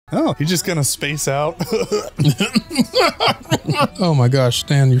Oh, he's just gonna space out. Oh my gosh,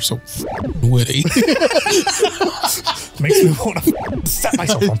 Stan, you're so witty. Makes me want to set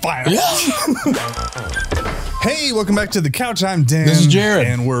myself on fire. Hey, welcome back to the couch. I'm Dan. This is Jared.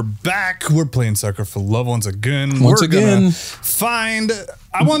 And we're back. We're playing Sucker for Love once again. Once we're again. Gonna find,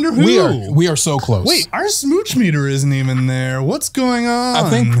 I wonder who. We are so close. Wait, our smooch meter isn't even there. What's going on? I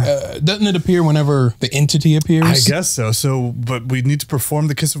think, doesn't it appear whenever the entity appears? I guess so. But we need to perform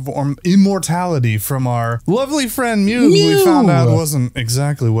the kiss of immortality from our lovely friend Mew, who we found out wasn't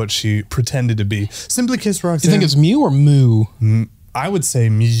exactly what she pretended to be. Simply kiss Roxanne. You think it's Mew or Moo? I would say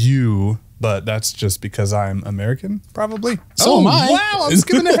Mew, but that's just because I'm American, probably. So am I. Wow, I'm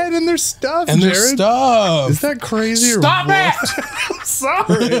skipping ahead in their stuff, And Jared. their stuff. Is that crazy? Stop it! I'm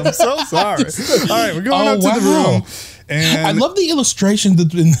sorry. I'm so sorry. All right, we're going up to the room. And I love the illustration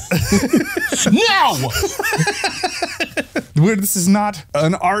that's been... Now! This is not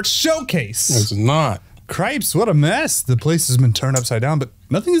an art showcase. It's not. Cripes, what a mess. The place has been turned upside down, but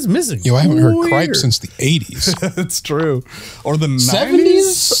nothing is missing. Yo, I haven't heard Cripes since the 80s. That's true. Or the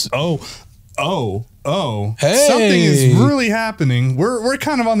 70s? 90s? Oh. Hey. Something is really happening. We're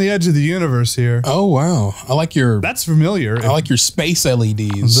kind of on the edge of the universe here. Oh, wow. I like your... That's familiar. I like your space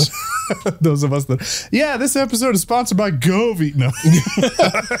LEDs. Those of us that... Yeah, this episode is sponsored by Govee. No.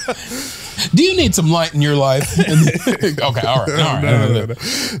 Do you need some light in your life? Okay, all right. No.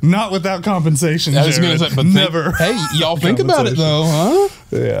 Not without compensation, I was Jared. gonna say, but Never. Hey, y'all think about it though, huh?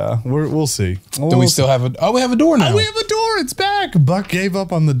 Yeah, we'll see. Do we still have a... Oh, we have a door now. Oh, we have a door. It's back. Buck gave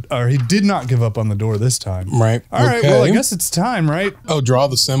up on the... Or he did not give up on the door this time. Right. All right, well, I guess it's time, right? Oh, draw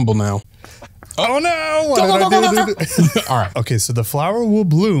the symbol now. Oh, no. What did I do? All right. Okay, so the flower will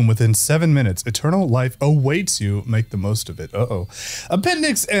bloom within 7 minutes. Eternal life awaits you. Make the most of it. Uh-oh.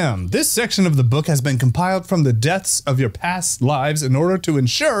 Appendix M. This section of the book has been compiled from the deaths of your past lives in order to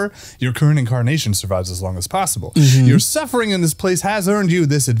ensure your current incarnation survives as long as possible. Your suffering in this place has earned you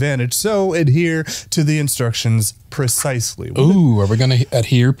this advantage, so adhere to the instructions precisely. Ooh, are we going to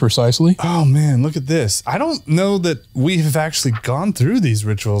adhere precisely? Oh, man, look at this. I don't know that we have actually gone through these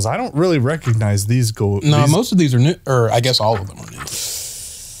rituals. I don't really recognize these goals. No, most of these are new, or I guess all of them are new.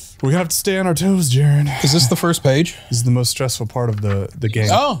 We're going to have to stay on our toes, Jared. Is this the first page? This is the most stressful part of the game.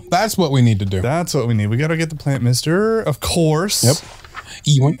 Oh, that's what we need to do. That's what we need. We got to get the plant mister, of course. Yep.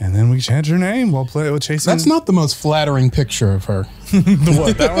 Ewan. And then we chant her name while chasing. That's not the most flattering picture of her.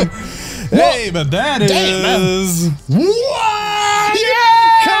 What, that one? Hey, but that is... What?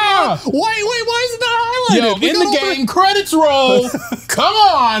 Yeah! Come on. Wait, why is it not highlighted? Yo, in the game, credits roll. Come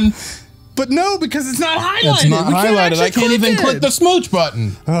on. But no, because it's not highlighted. It's not highlighted. I can't even click the smooch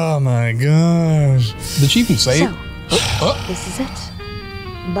button. Oh my gosh. Did she even say it? This is it.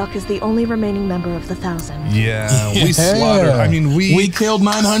 Buck is the only remaining member of the 1,000. Yeah, we slaughtered. I mean, we killed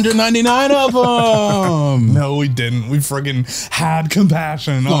 999 of them. No, we didn't. We friggin' had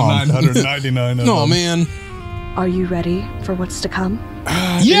compassion on 999 of them. No, man. Are you ready for what's to come?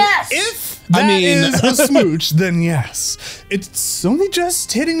 Yes! If that is a smooch, then yes. It's only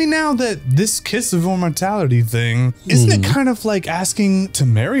just hitting me now that this kiss of immortality thing, isn't it kind of like asking to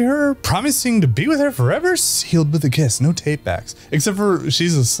marry her? Promising to be with her forever? Sealed with a kiss, no tape backs. Except for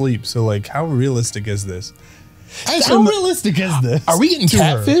she's asleep, so like how realistic is this? How realistic is this? Are we getting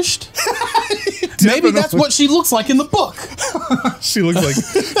catfished? Maybe that's what she looks like in the book. She looks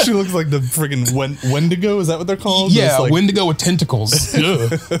like the friggin' Wendigo. Is that what they're called? Yeah, like, Wendigo with tentacles.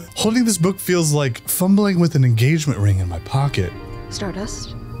 Holding this book feels like fumbling with an engagement ring in my pocket.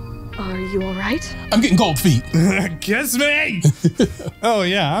 Stardust, are you all right? I'm getting cold feet. Kiss me! Oh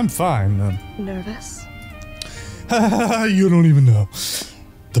yeah, I'm fine. Nervous? You don't even know.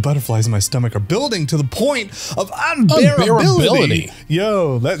 The butterflies in my stomach are building to the point of unbearability.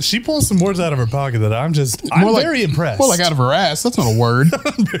 Yo, she pulls some words out of her pocket that I'm very impressed. More like out of her ass. That's not a word.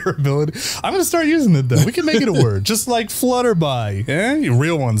 Unbearability. I'm going to start using it though. We can make it a word. Just like flutterby.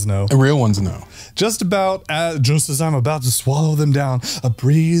 Real ones know. Real ones know. Just as I'm about to swallow them down, a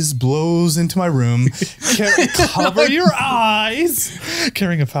breeze blows into my room. Cover your eyes.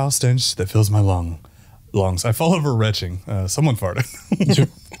 Carrying a foul stench that fills my lungs. I fall over retching. Someone farted.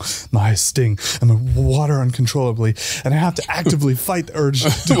 My eyes sting and my water uncontrollably, and I have to actively fight the urge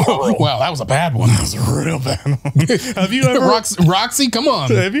to hurl. Wow, that was a bad one. That was a real bad one. Have you ever... Roxy, come on.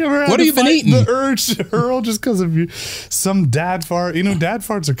 Have you ever had what have you been eating? The urge to hurl just because of some dad fart? You know, dad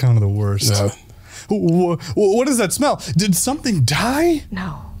farts are kind of the worst. What does that smell? Did something die?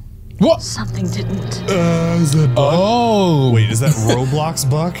 No. What? Something didn't. Is that Buck? Oh. Wait, is that Roblox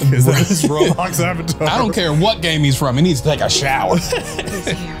Buck? Is that his Roblox avatar? I don't care what game he's from. He needs to take a shower. He's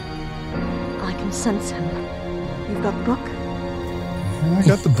here. I can sense him. You've got the book? I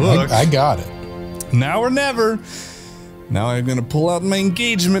got the book. I got it. Now or never. Now I'm gonna pull out my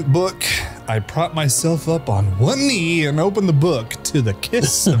engagement book. I prop myself up on one knee and open the book to the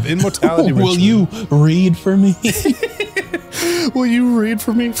kiss of immortality. Will you read for me? Will you read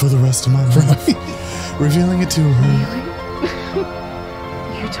for me for the rest of my life? Revealing it to her.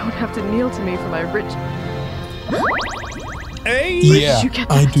 You don't have to kneel to me for my rich. Hey! Yeah, you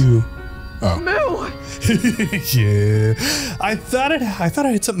get I that? do. Moo! Yeah. I thought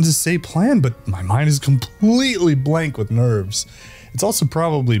I had something to say planned, but my mind is completely blank with nerves. It's also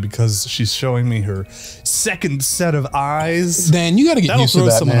probably because she's showing me her second set of eyes. Dan, you got to get That'll used to throw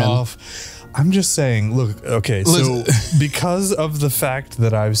that, someone man. off. I'm just saying, look, okay, so because of the fact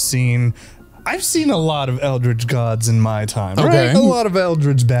that I've seen a lot of Eldritch gods in my time, Okay. right? A lot of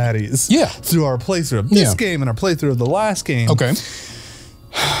Eldritch baddies. Yeah. Through our playthrough of this game and our playthrough of the last game. Okay.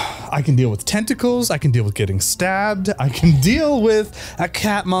 I can deal with tentacles, I can deal with getting stabbed, I can deal with a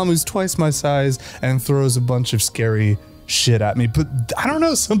cat mom who's twice my size and throws a bunch of scary shit at me. But I don't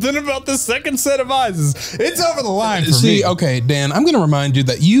know, something about the second set of eyes it's over the line for me. See, okay, Dan, I'm going to remind you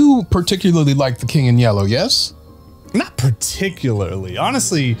that you particularly like the King in Yellow, yes? Not particularly.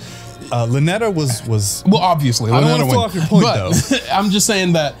 Honestly, Lynetta was Well, obviously. I don't want to Lynetta throw went. off your point, But though. I'm just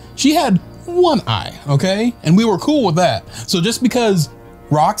saying that she had one eye, okay? And we were cool with that. So just because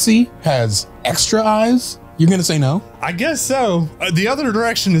Roxy has extra eyes, you're going to say no? I guess so. The other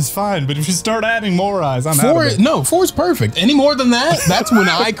direction is fine, but if you start adding more eyes, I'm out of it. No, 4's perfect. Any more than that, that's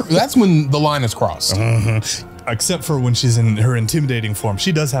when the line is crossed. Except for when she's in her intimidating form.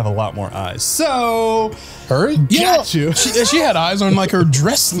 She does have a lot more eyes. So, Her? got you. She had eyes on like her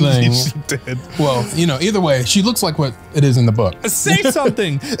dress thing. she did. Well, either way, she looks like what it is in the book. Say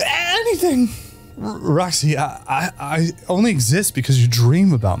something. Anything. Roxy, I only exist because you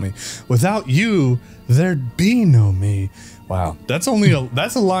dream about me. Without you, there'd be no me. Wow, that's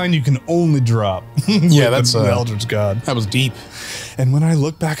a line you can only drop. Yeah, that's the Eldritch God. That was deep. And when I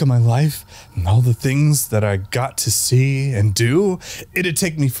look back at my life and all the things that I got to see and do, it'd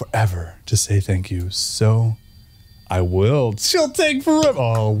take me forever to say thank you. So I will. She'll take forever.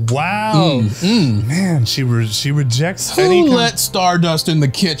 Oh, wow. Man, she rejects any Who let Stardust in the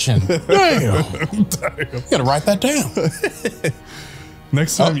kitchen? Damn. You gotta write that down.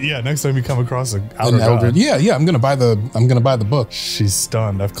 Next time you come across an outer god. Yeah, I'm gonna buy the book. She's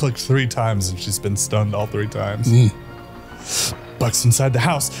stunned. I've clicked 3 times and she's been stunned all 3 times. Buck's inside the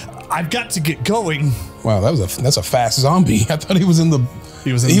house. I've got to get going. Wow, that's a fast zombie. I thought he was in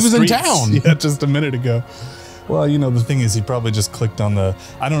town. Yeah, just a minute ago. Well, the thing is, he probably just clicked on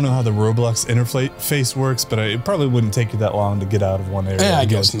I don't know how the Roblox interface works, but it probably wouldn't take you that long to get out of one area. Yeah, I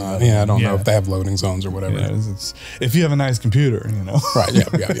guess not. Yeah, I don't know if they have loading zones or whatever. Yeah, if you have a nice computer, Right, yeah.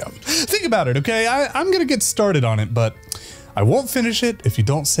 Think about it, okay? I'm going to get started on it, but I won't finish it if you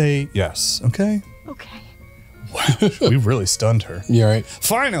don't say yes, okay? Okay. Wow, we really stunned her. Yeah, right.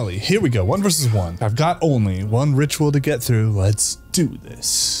 Finally, here we go. 1 versus 1. I've got only 1 ritual to get through. Let's do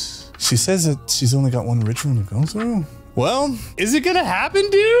this. She says that she's only got 1 ritual to go through. Well, is it gonna happen,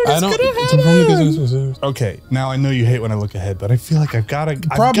 dude? It's gonna happen. Okay, now I know you hate when I look ahead, but I feel like I've gotta get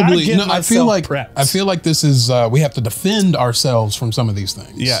myself prepped. I feel like this is we have to defend ourselves from some of these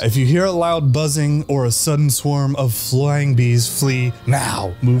things. Yeah, if you hear a loud buzzing or a sudden swarm of flying bees, flee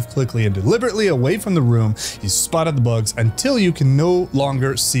now. Move quickly and deliberately away from the room. You spotted the bugs until you can no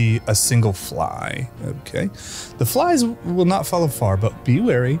longer see a single fly. Okay, the flies will not follow far, but be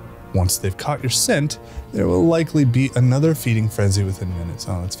wary. Once they've caught your scent, there will likely be another feeding frenzy within minutes.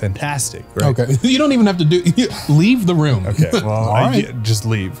 Oh, it's fantastic, right? Okay, you don't even have to leave the room. Okay, well, just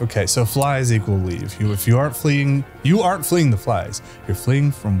leave. Okay, so flies equal leave. If you aren't fleeing, you aren't fleeing the flies. You're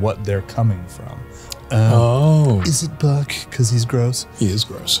fleeing from what they're coming from. Is it Buck? Because he's gross. He is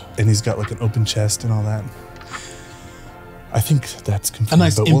gross, and he's got like an open chest and all that. I think that's confusing. A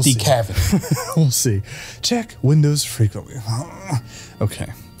nice empty cavity. We'll see. Check windows frequently.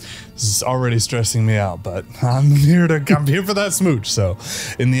 Okay. This is already stressing me out, but I'm here for that smooch. So,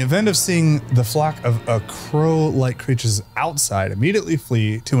 in the event of seeing the flock of crow-like creatures outside, immediately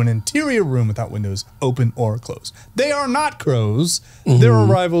flee to an interior room without windows open or closed. They are not crows. Their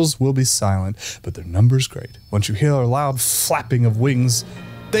arrivals will be silent, but their number's great. Once you hear a loud flapping of wings,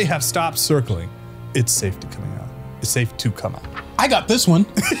 they have stopped circling. It's safe to come out. It's safe to come out. I got this one.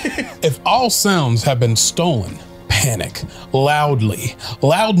 If all sounds have been stolen, panic loudly.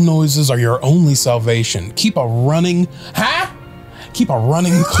 Loud noises are your only salvation. Keep a running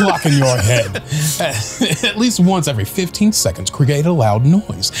clock in your head. At least once every 15 seconds, create a loud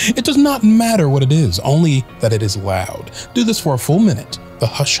noise. It does not matter what it is, only that it is loud. Do this for a full minute. The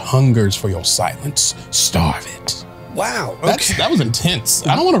hush hungers for your silence. Starve it. Wow. That was intense.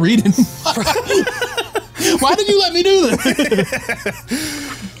 I don't want to read it. Why did you let me do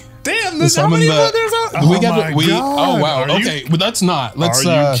this? Damn, there's how many there's oh wow. Okay, but that's not. Let's.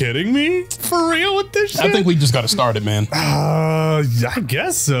 Are you kidding me? For real with this shit? I think we just got to start it, man. I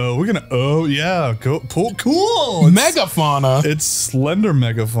guess so. We're gonna. Oh yeah, cool. Megafauna. It's slender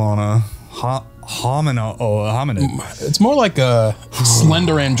megafauna. Hominid. It's more like a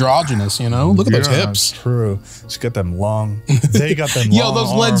slender androgynous. You know, look at those hips. True. She got them long. They got them. Yo, long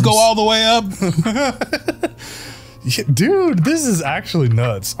those legs arms. go all the way up. Yeah, dude, this is actually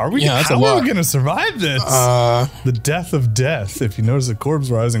nuts. Are we? Yeah, how are we gonna survive this? The death of death. If you notice a corpse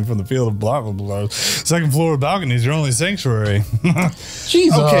rising from the field of blah blah blah. Second floor balcony is your only sanctuary.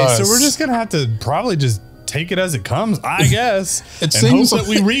 Jesus. Okay, so we're just gonna have to probably just take it as it comes, I guess. It seems hope that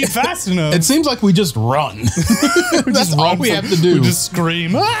we read fast enough. It seems like we just run. That's all we have to do. We just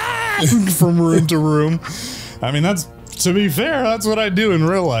scream from room to room. I mean, to be fair, that's what I do in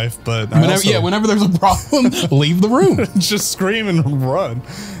real life, but whenever there's a problem, leave the room. Just scream and run.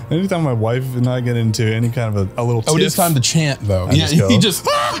 Anytime my wife and I get into any kind of a little tiff, it is time to chant, though. You just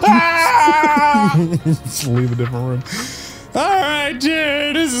just leave a different room. All right,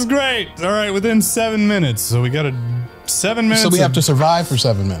 dude, this is great. All right, within 7 minutes, so we got 7 minutes. So we have to survive for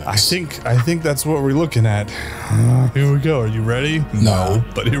 7 minutes. I think that's what we're looking at. Here we go. Are you ready? No,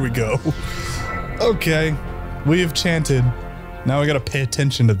 but here we go. Okay. We have chanted. Now we gotta pay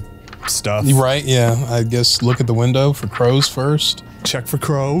attention to stuff. Right, yeah. I guess look at the window for crows first. Check for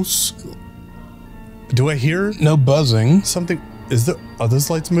crows. Do I hear no buzzing? Something are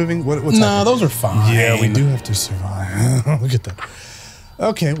those lights moving? What's no, happening? Those are fine. Yeah, we do have to survive. Look at that.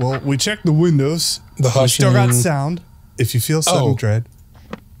 Okay, well, we checked the windows. The hushing. We still got sound. If you feel sudden dread.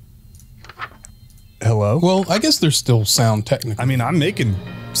 Hello? Well, I guess there's still sound technically. I mean, I'm making.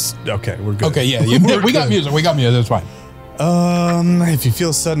 Okay, we're good. Okay, yeah, we got music. We got music. That's fine. If you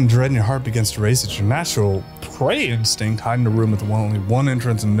feel sudden dread and your heart begins to race, it's your natural prey instinct. Hide in a room with only one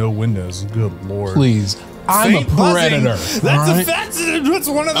entrance and no windows. Good lord. Please. I'm a predator. That's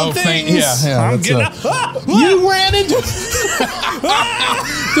one of the things. I'm getting out. You ran into.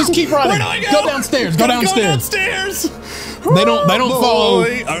 Just keep running. Where do I go? Go downstairs. Go downstairs. They don't follow.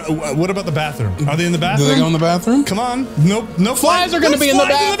 What about the bathroom? Are they in the bathroom? Do they go in the bathroom? Come on. Nope. No flies are going to be in the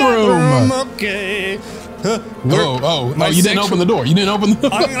bathroom. Okay. No, you didn't open the door. You didn't open the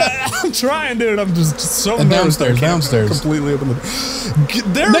door. I'm trying, dude. I'm just so nervous. Downstairs. Completely open the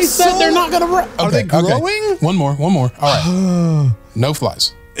door. They said they're not going to run. Are they growing? Okay. One more. All right. No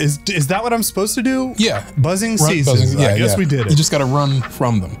flies. Is that what I'm supposed to do? Yeah. Buzzing ceases. Yeah, I guess we did it. You just got to run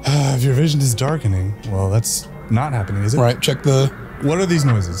from them. If your vision is darkening, well, that's not happening, is it? Right. Check the... What are these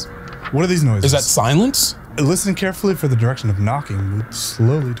noises? What are these noises? Is that silence? Listen carefully for the direction of knocking. Move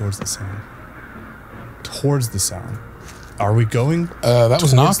slowly towards the sound. Towards the sound. Are we going? That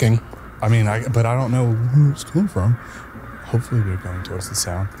was knocking. But I don't know who it's coming from. Hopefully we're going towards the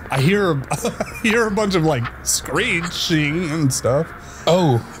sound. I hear a bunch of like screeching and stuff.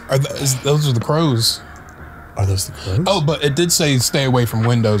 Oh, those are the crows. Are those the crows? Oh, but it did say stay away from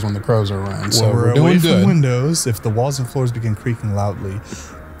windows when the crows are around. So we're doing away good. From windows. If the walls and floors begin creaking loudly,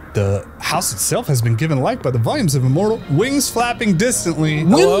 the house itself has been given life by the volumes of immortal wings flapping distantly.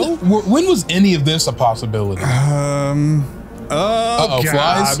 Hello? When was any of this a possibility? Oh,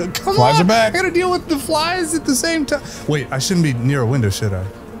 flies? Flies are back. I gotta deal with the flies at the same time. Wait, I shouldn't be near a window, should I?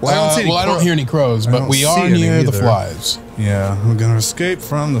 Well, I don't hear any crows, but we are near the flies. Yeah, we're gonna escape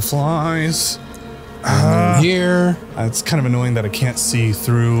from the flies. Here. It's kind of annoying that I can't see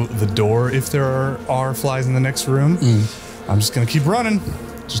through the door if there are flies in the next room. I'm just gonna keep running.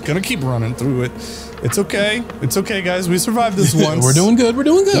 Just gonna keep running through it. It's okay. It's okay, guys. We survived this once. We're doing good. We're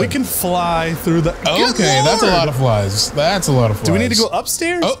doing good. We can fly through the... Okay, that's a lot of flies. That's a lot of flies. Do we need to go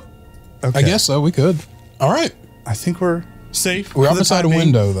upstairs? Oh, okay. I guess so. We could. All right. I think we're safe. We're outside a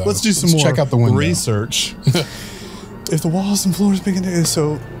window, though. Let's do some more check out the window. Research. If the walls and floors begin to...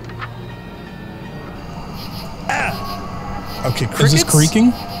 So... Okay, crickets? Is this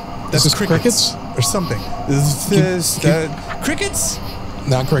creaking? That's is this crickets? Or something. Is this... crickets?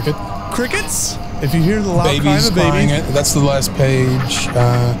 Not cricket. Crickets? If you hear the loud cry Babies of a baby... crying it. That's the last page.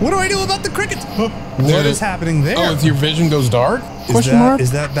 What do I do about the crickets? What is happening there? Oh, if your vision goes dark?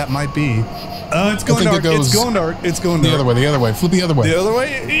 That might be... it's going dark. It's going dark. It's going dark. The other way. The other way. Flip the other way. The other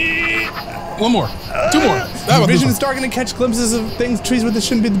way. One more. Two more. Your vision is darkened and catch glimpses of things, trees where there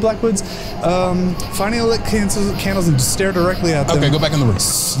shouldn't be, the blackwoods. Finding lit candles and just stare directly at them. Okay, go back in the room.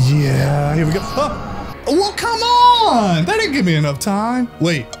 Yeah, here we go. Oh, well, come on! That didn't give me enough time.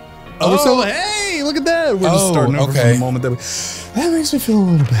 Wait. Hey, hey, look at that. We're just starting over from the moment that that makes me feel a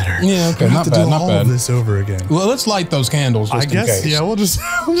little better. Yeah, okay, not bad, not bad. All this over again. Well, let's light those candles just in case. Yeah, we'll just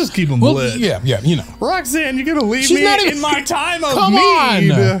keep them lit. Yeah, you know. Roxanne, you're gonna leave me in my time of Come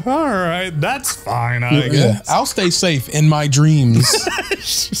need. on. All right, that's fine, I guess. I'll stay safe in my dreams.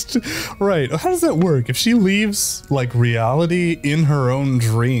 Right. How does that work? If she leaves like reality in her own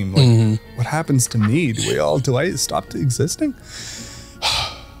dream, like what happens to me? Do I stop existing?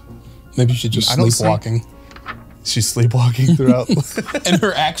 Maybe she's just sleepwalking. She's sleepwalking throughout. And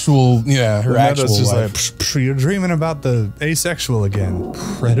her actual, her actual life. Like, you're dreaming about the asexual again.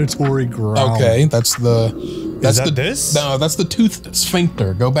 Predatory growl. Okay, that's the this? No, that's the tooth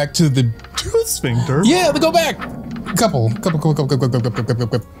sphincter. Go back to the tooth sphincter. Yeah, go back. Couple.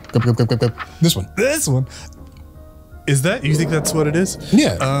 This one. This one. Is that? You think that's what it is?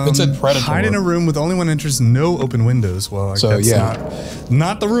 Yeah. It said predator. Hide in a room with only one entrance, no open windows. Well, that's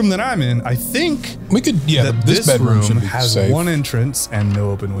not the room that I'm in. I think we could. Yeah, this bedroom has safe. one entrance and no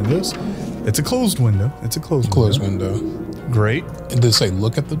open windows. It's a closed window. It's a closed window. Great. And did it say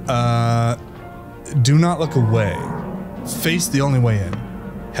look at the? Do not look away. Face the only way in.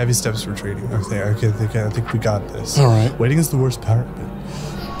 Heavy steps retreating. Okay, I think we got this. All right. Waiting is the worst part. But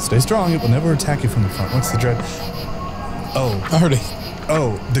stay strong. It will never attack you from the front. What's the dread? Oh, I heard it.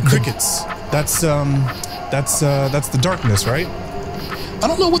 Oh, the crickets. That's the darkness, right? I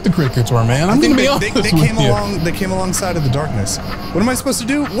don't know what the crickets were, man. I'm gonna be honest. They came along. They came alongside of the darkness. What am I supposed to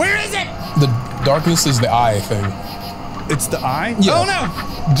do? Where is it? The darkness is the eye thing. It's the eye. Yeah. Oh no,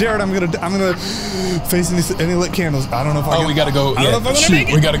 Jared! I'm gonna face any lit candles. I don't know if I. We gotta go. I don't know if I'm gonna make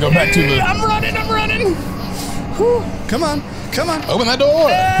it. We gotta go back to the. I'm running. Whew. Come on. Open that door.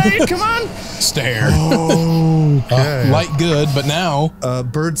 Hey, come on. Stare. Okay. Light good, but now.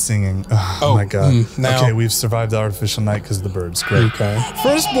 Bird singing. Oh my god. Now. Okay, we've survived the artificial night because of the birds. Great. Okay.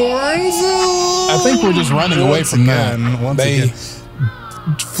 Firstborns. I think we're just running away from that. Once again.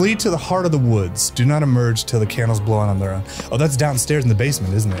 Flee to the heart of the woods. Do not emerge till the candles blow out on their own. Oh, that's downstairs in the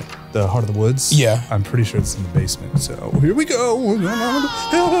basement, isn't it? The heart of the woods? Yeah. I'm pretty sure it's in the basement. So here we go.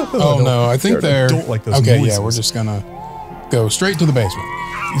 Oh no, I think they're. I don't like those okay, noises. yeah, we're just gonna go straight to the basement.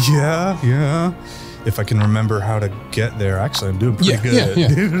 Yeah. If I can remember how to get there. Actually, I'm doing pretty good.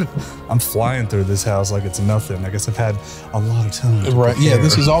 Yeah. I'm flying through this house like it's nothing. I guess I've had a lot of time. Right. Yeah,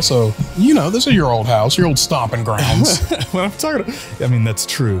 this is also, this is your old house, your old stomping grounds. When I'm talking, I mean, that's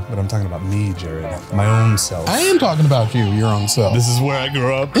true, but I'm talking about me, Jared. My own self. I am talking about you, your own self. This is where I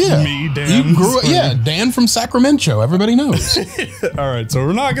grew up. Yeah. Me, Dan. You grew up, Dan from Sacramento. Everybody knows. All right, so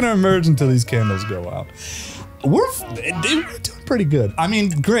we're not going to emerge until these candles go out. We're doing pretty good. I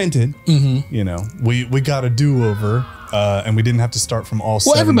mean, granted, we got a do-over, and we didn't have to start from all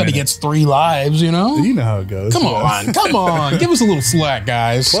 7 everybody minutes. gets 3 lives, You know how it goes. Come on. Give us a little slack,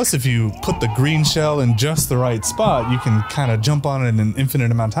 guys. Plus, if you put the green shell in just the right spot, you can kind of jump on it an infinite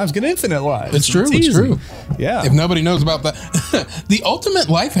amount of times, get infinite lives. It's true. It's true. Yeah. If nobody knows about that, the ultimate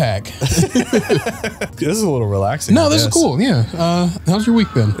life hack. This is a little relaxing. No, this is cool. Yeah. How's your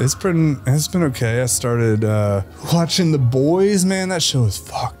week been? It's been okay. I started watching The Boys. Man, that show is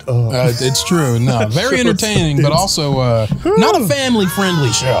fucked up. It's true. No, very entertaining, but also not a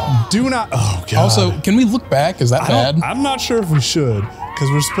family-friendly show. Do not. Oh god. Also, can we look back? Is that bad? I'm not sure if we should, because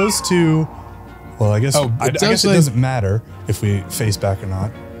we're supposed to. Well, I guess. I guess it doesn't matter if we face back or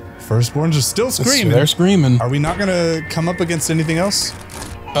not. Firstborns are still screaming. They're screaming. Are we not gonna come up against anything else?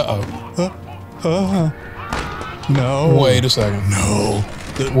 No. Wait a second. No.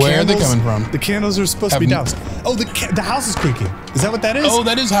 Where are they coming from? The candles are supposed to be doused. Oh, the house is creaking. Is that what that is? Oh,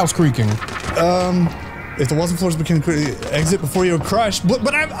 that is house creaking. If the walls and floors became exit before you were crushed. But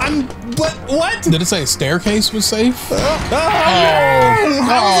what? Did it say a staircase was safe? How was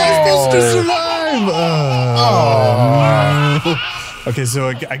I supposed to survive? Okay, so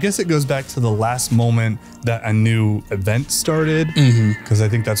I guess it goes back to the last moment that a new event started, because I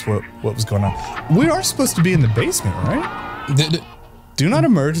think that's what was going on. We are supposed to be in the basement, right? Do not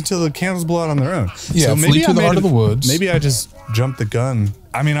emerge until the candles blow out on their own. Yeah, so maybe flee to the heart of the woods. Maybe I just jumped the gun.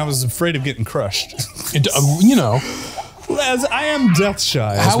 I mean, I was afraid of getting crushed. As I am death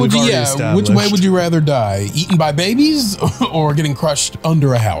shy. How would you? Yeah, which way would you rather die? Eaten by babies or getting crushed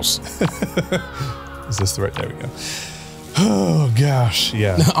under a house? Is this the right? There we go. Oh gosh,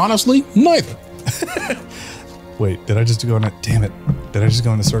 yeah. Honestly, neither. Wait, did I just go in a? Damn it! Did I just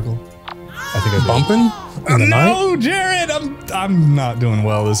go in a circle? I think I did. Bumping in the night. No, Jared, I'm not doing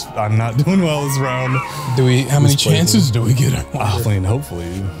well this. I'm not doing well this round. How many chances do we get? Hopefully,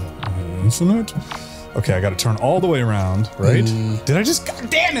 infinite. Okay, I got to turn all the way around, right? Did I just? God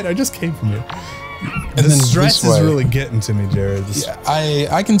damn it! I just came from here. And the then stress this is way. really getting to me, Jared. Yeah,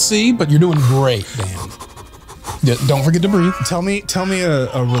 I can see, but you're doing great, Dan. Yeah, don't forget to breathe. Tell me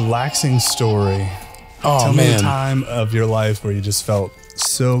a relaxing story. Oh, Tell me man. the time of your life where you just felt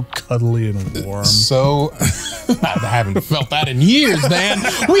so cuddly and warm. So, I haven't felt that in years, Dan.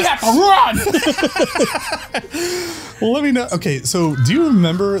 We have to run. Well, let me know. Okay, so do you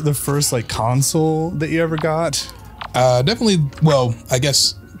remember the first like console that you ever got? Definitely, well, I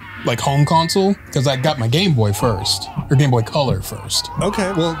guess like home console, because I got my Game Boy first, or Game Boy Color first.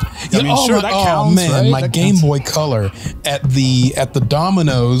 Okay, well, That counts, man, right? my That Game counts. Boy Color at the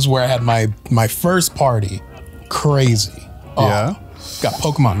Domino's where I had my first party. Crazy. Oh, Yeah. got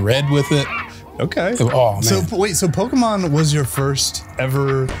Pokemon Red with it. Okay. Oh, man. So wait, so Pokemon was your first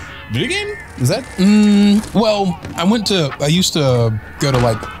ever video game? Is that? Well, I used to go to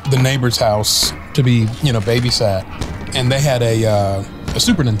like the neighbor's house to be, babysat, and they had a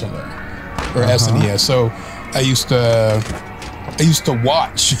Super Nintendo or SNES. So I used to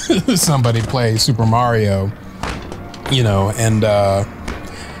watch somebody play Super Mario, and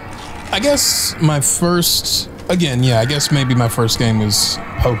I guess my first, I guess maybe my first game was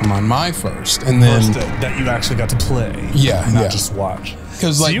Pokemon, my first, and then First that you actually got to play. Yeah, not yeah. just watch.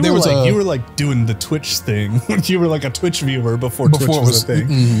 because So like you there were was like, you were like doing the Twitch thing. You were like a Twitch viewer before Twitch it was a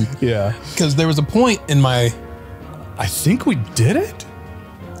thing. Yeah. because there was a point in my I think we did it.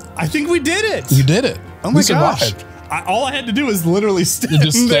 I think we did it. you did it. Oh my You survived. gosh. All I had to do was literally stand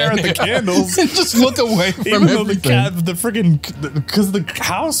Just there at stare. the candles. and just look away from Even though everything. the freaking, because the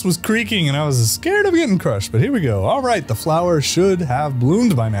house was creaking and I was scared of getting crushed. But here we go. All right, the flowers should have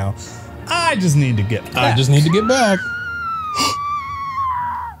bloomed by now. I just need to get back. I just need to get back.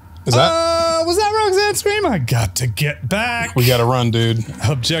 Is that? Was that Roxanne's scream? I got to get back. We gotta run, dude.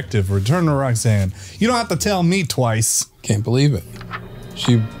 Objective, return to Roxanne. You don't have to tell me twice. Can't believe it.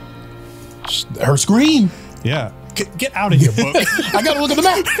 Her scream. Yeah. Get out of here, book. I gotta look at the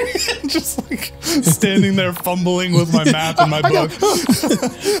map. Just like standing there fumbling with my map and my book.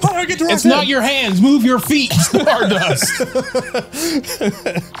 How do I get to Roxanne? It's not your hands. Move your feet. Stardust.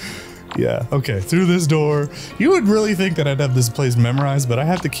 Yeah, okay, through this door. You would really think that I'd have this place memorized, but I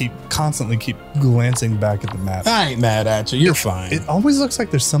have to constantly keep glancing back at the map. I ain't mad at you. You're fine. It always looks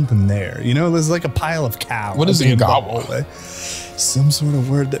like there's something there. You know, there's like a pile of cows. What is in the Ngawa? hallway. Some sort of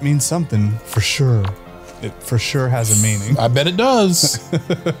word that means something, for sure. It for sure has a meaning. I bet it does.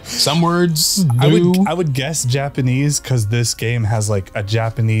 Some words do. I would guess Japanese because this game has like a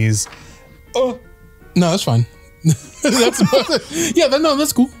Japanese. Oh, No, that's fine. That's cool.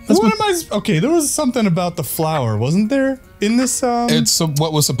 That's cool. what am I? Okay, there was something about the flower, wasn't there? In this. It's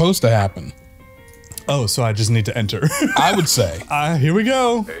what was supposed to happen. Oh, so I just need to enter. I would say. Here we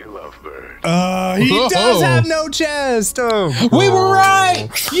go. Hey, lovebird. He Whoa. does have no chest. Oh, We were right.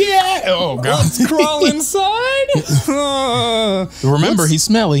 Yeah. Oh God. let's crawl inside. Remember, he's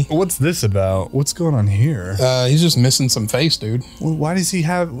smelly. What's this about? What's going on here? He's just missing some face, dude. Well, why does he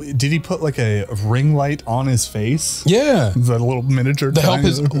have? Did he put like a ring light on his face? Yeah. Is that a little miniature? To help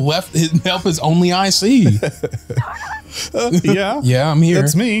his only eye see. Yeah. Yeah, I'm here.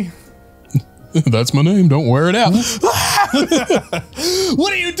 That's me. That's my name. Don't wear it out.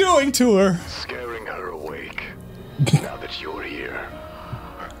 What are you doing to her? Scaring her awake. Now that you're here.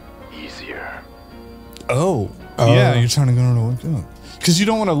 Easier. Oh. Yeah, you're trying to go to work out. Because you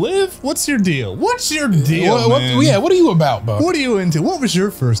don't want to live? What's your deal? What's your deal, man? What are you about, Buck? What are you into? What was your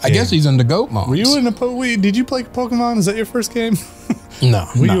first I game? guess he's into goat moms. Were you into did you play Pokemon? Is that your first game? No,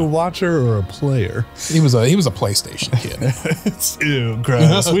 Were you a no. watcher or a player? He was a PlayStation kid. Ew,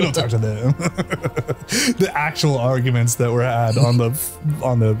 gross. We don't talk to them. The actual arguments that were had on the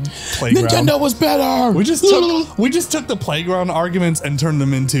playground. Nintendo was better. We just took the playground arguments and turned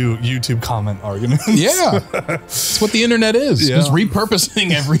them into YouTube comment arguments. Yeah, that's what the internet is. Yeah. Just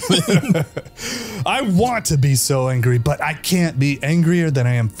repurposing everything. I want to be so angry, but I can't be angrier than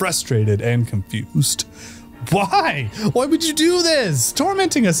I am frustrated and confused. Why? Why would you do this?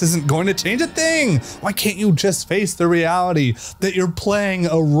 Tormenting us isn't going to change a thing. Why can't you just face the reality that you're playing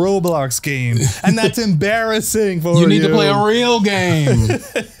a Roblox game and that's embarrassing for you? You need to play a real game.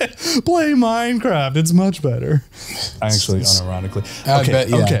 Play Minecraft. It's much better. Actually, unironically. I bet,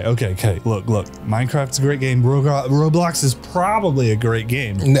 yeah. Okay. Look. Minecraft's a great game. Roblox is probably a great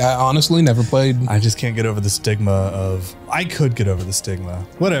game. I honestly never played. I just can't get over the stigma of. I could get over the stigma.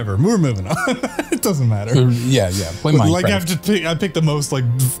 Whatever. We're moving on. It doesn't matter. Yeah. Play Minecraft. Like I picked the most like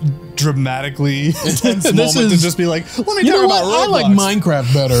dramatically intense moment to just be like, let me You talk know about what? I like Roblox.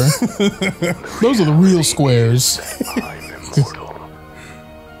 Minecraft better. Those are the real squares. I'm immortal.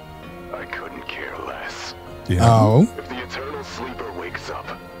 I couldn't care less. Yeah. Oh. If the eternal sleeper wakes up,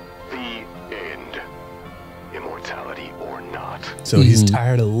 the end. or not. So he's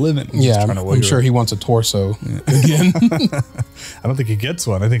tired of living. Yeah, I'm sure he wants a torso again. I don't think he gets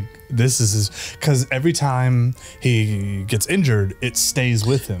one. I think this is his, because every time he gets injured, it stays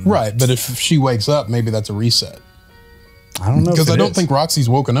with him. Right, but if she wakes up, maybe that's a reset. I don't know. Because I don't think Roxy's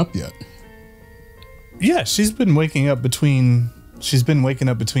woken up yet. Yeah, she's been waking up between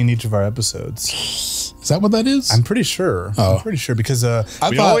each of our episodes. Is that what that is? I'm pretty sure. Oh. I'm pretty sure because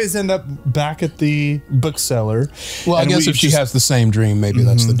we always end up back at the bookseller. Well, I guess if she has the same dream, maybe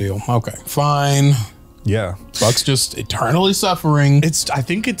that's the deal. Okay, fine. Yeah. Buck's just eternally suffering. I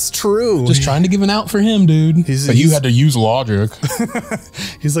think it's true. Just trying to give an out for him, dude. But you had to use logic.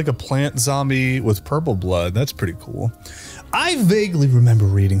 He's like a plant zombie with purple blood. That's pretty cool. I vaguely remember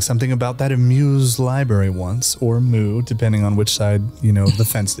reading something about that in Mew's library once, or Moo, depending on which side, of the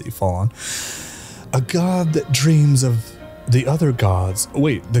fence that you fall on. A god that dreams of the other gods.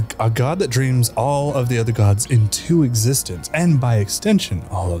 Wait, a god that dreams all of the other gods into existence, and by extension,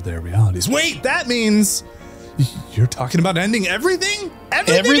 all of their realities. Wait, that means you're talking about ending everything?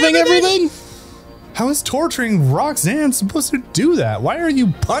 Everything? How is torturing Roxanne supposed to do that? Why are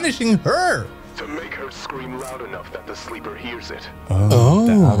you punishing her? To make her scream loud enough that the sleeper hears it. Oh,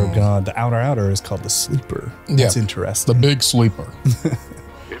 the outer god. The outer is called the sleeper. That's interesting. The big sleeper.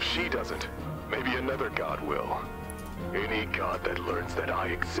 If she doesn't, maybe another god will. Any god that learns that I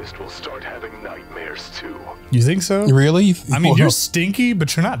exist will start having nightmares too. You think so? Really? I mean, you're stinky,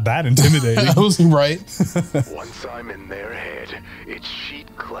 but you're not that intimidating. I was right. Once I'm in their head, it's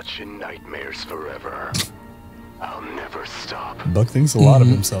sheet-clutching nightmares forever. I'll never stop. Buck thinks a lot of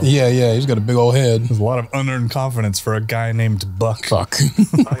himself. Yeah, he's got a big old head. There's a lot of unearned confidence for a guy named Buck. Fuck.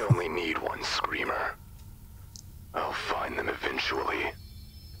 I only need one screamer. I'll find them eventually.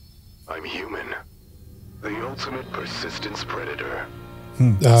 I'm human. The ultimate persistence predator.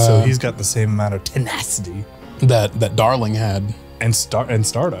 So he's got the same amount of tenacity that Darling had. And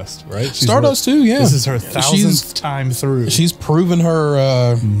Stardust, right? Stardust too, yeah. This is her 1000th time through. She's proven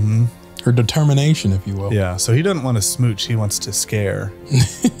her her determination, if you will. Yeah, so he doesn't want to smooch, he wants to scare.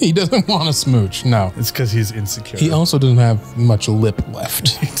 He doesn't want to smooch, no. It's because he's insecure. He also doesn't have much lip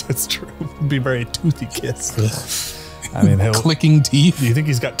left. That's true. It'd be a very toothy kiss. I mean, clicking teeth. Do you think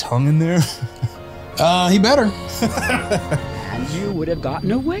he's got tongue in there? He better. And you would have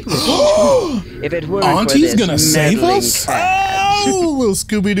gotten away with it if it weren't Auntie's for this gonna save us? Oh, little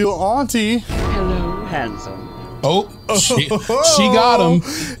Scooby-Doo auntie. Hello, handsome. Oh, she got him.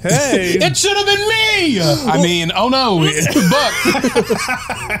 Hey. It should have been me. I mean, oh no, Buck.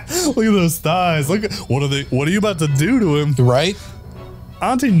 Look at those thighs. Look, what are you about to do to him? Right?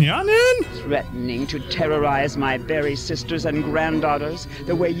 Auntie Nyan Nyan? Threatening to terrorize my very sisters and granddaughters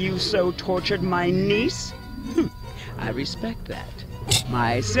the way you so tortured my niece? I respect that.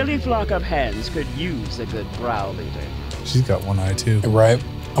 My silly flock of hens could use a good browbeating. She's got one eye too. Right.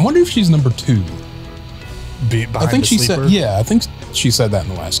 I wonder if she's number 2. I think she said, yeah, I think she said that in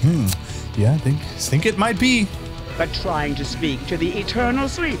the last game. Yeah, I think it might be. But trying to speak to the eternal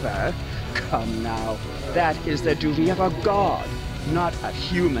sleeper? Come now, that is the duty of a god, not a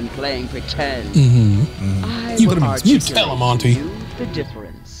human playing pretend. I You will tell him, articulate Auntie. to you the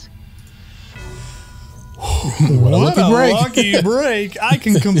difference. What a lucky break. I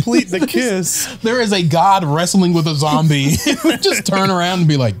can complete the kiss. There is a god wrestling with a zombie. Just turn around and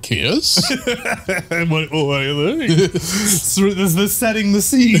be like, kiss? what do you think? This is setting the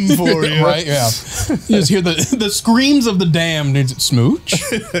scene for you. Right, yeah. You just hear the screams of the damned. Is it smooch?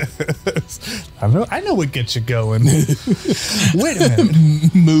 I know what gets you going. Wait a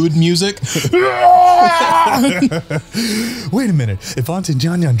minute. Mood music. Wait a minute. If Auntie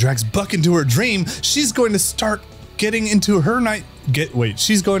Nyan Nyan drags Buck into her dream, she's going to start getting into her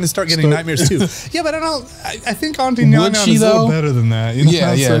she's going to start getting nightmares too. Yeah, but I think Auntie Nyan Nyan is a little better than that. You know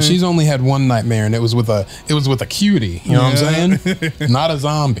yeah. She's only had one nightmare, and it was with a cutie. You know what I'm saying? Not a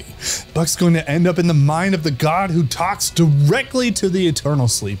zombie. Buck's going to end up in the mind of the god who talks directly to the eternal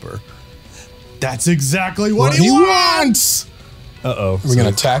sleeper. That's exactly what he wants. Uh-oh. We're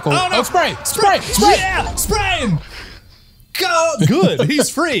going to tackle. Oh, spray. Yeah, spraying. Go. Good. He's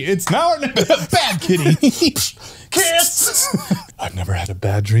free. It's now or never. Bad kitty. Kiss. I've never had a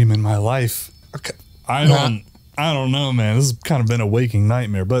bad dream in my life. Okay. I don't know, man. This has kind of been a waking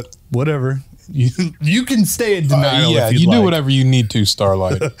nightmare, but whatever. You can stay in denial if you do whatever you need to,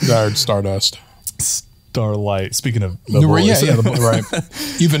 Starlight. Or Stardust. Starlight. Speaking of the boys. Right.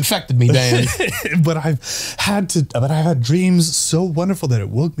 You've infected me, Dan. But I've had dreams so wonderful that it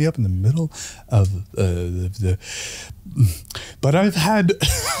woke me up in the middle of the But I've had...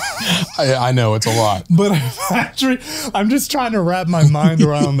 I know, it's a lot. But I'm just trying to wrap my mind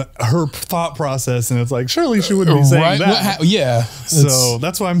around her thought process, and it's like, surely she wouldn't be saying that. Yeah. So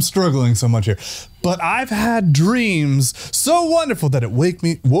that's why I'm struggling so much here. But I've had dreams so wonderful that it woke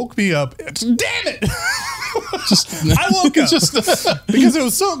me up. Damn it! I woke up because it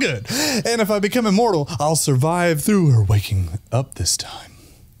was so good. And if I become immortal, I'll survive through her waking up this time.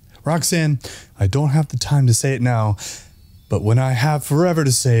 Roxanne, I don't have the time to say it now, but when I have forever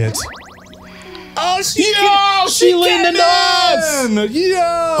to say it... Oh, she leaned into us!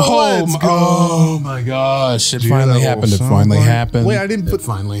 Yo! Oh my gosh. It finally happened. It finally happened. Wait, I didn't put... It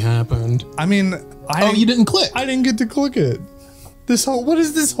finally happened. I mean... you didn't click. I didn't get to click it. What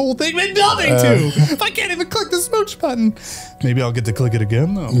is this whole thing been building to? If I can't even click the smooch button. Maybe I'll get to click it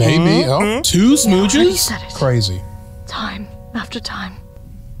again, though. Maybe. Two smooches? Said it. Crazy. Time after time.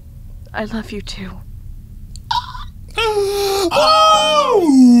 I love you too. Oh!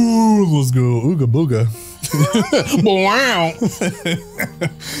 Let's go ooga booga. Wow.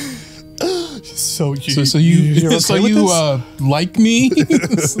 So you like me?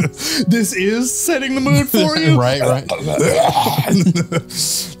 This is setting the mood for you? Right.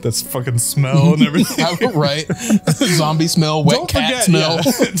 That's fucking smell and everything. Right. Zombie smell, wet cat smell.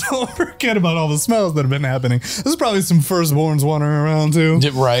 Yeah. Don't forget about all the smells that have been happening. There's probably some firstborns wandering around too.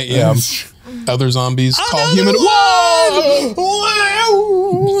 Right, yeah. Other zombies, tall human. Whoa!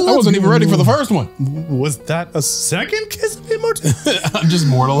 I wasn't even ready for the first one. Was that a second kiss of immortal? I'm just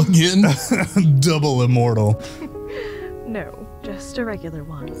mortal again. Double immortal. No, just a regular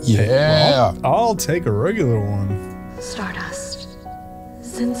one. Yeah. Well, I'll take a regular one. Stardust.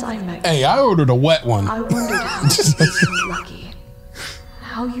 Since I met you, Hey, I ordered a wet one. I wondered how you were so lucky.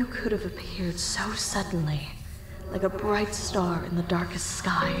 How you could have appeared so suddenly, like a bright star in the darkest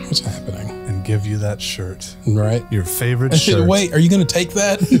sky. What's happening? And give you that shirt. Right. Your favorite shirt. Wait, are you going to take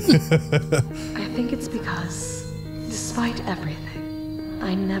that? I think it's because, despite everything,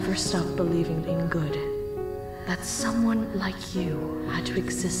 I never stopped believing in good. That someone like you had to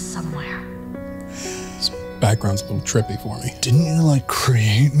exist somewhere. This background's a little trippy for me. Didn't you like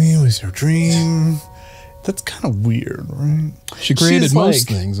create me with your dream? That's kind of weird, right? She created most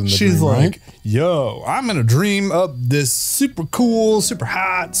things in the dream, she's like, right? yo, I'm going to dream up this super cool, super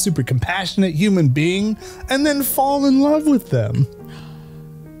hot, super compassionate human being and then fall in love with them.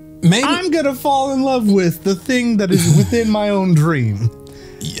 Maybe I'm going to fall in love with the thing that is within my own dream.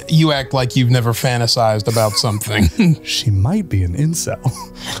 You act like you've never fantasized about something. She might be an incel.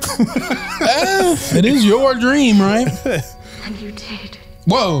 It is your dream, right? And you did.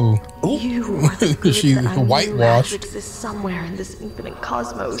 Whoa. You are the good She that I knew whitewashed. had to exist somewhere in this infinite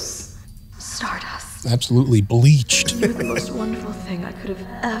cosmos. Stardust. Absolutely bleached. You're the most wonderful thing I could have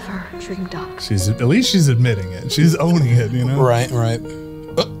ever dreamed up. At least she's admitting it. She's owning it, you know? Right.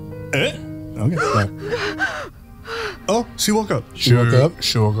 Okay. Right. Oh, she woke up. She woke up?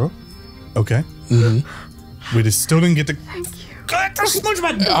 She woke up. Okay. Mm-hmm. We just still didn't get to... Thank you.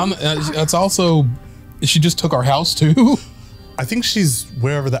 That's also... She just took our house, too? I think she's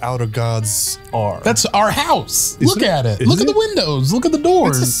wherever the outer gods are. That's our house. Look at it. Is Look at it? the windows. Look at the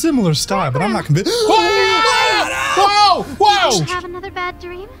doors. It's a similar style, but I'm not convinced. Whoa! Whoa! Did you have another bad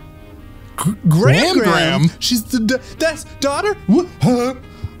dream? Graham. She's that's daughter.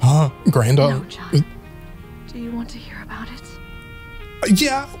 Granddaughter. No, John. Do you want to hear about it?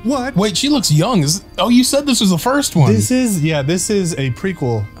 Yeah. What? Wait, she looks young. Oh, you said this was the first one. This is a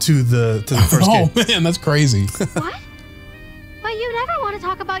prequel to the first game. Oh man, that's crazy. What? But you never want to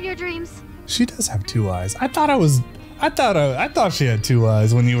talk about your dreams. She does have two eyes. I thought she had two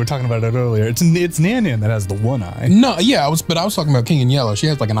eyes when you were talking about it earlier. It's Nyan that has the one eye. No, yeah, I was talking about King in Yellow. She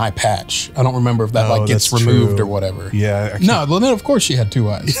has like an eye patch. I don't remember if that like gets that's removed true. or whatever. Yeah. No, well then of course she had two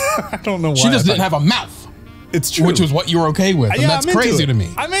eyes. I don't know why. She just didn't have a mouth. It's true. Which was what you were okay with. And Yeah, that's I'm into crazy it. to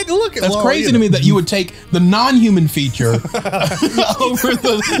me. I mean, look. That's crazy to me that you would take the non-human feature over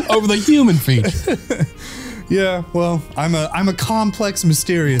the human feature. Yeah, well, I'm a complex,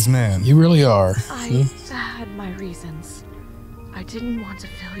 mysterious man. You really are. I had my reasons. I didn't want to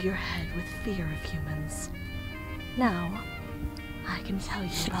fill your head with fear of humans. Now, I can tell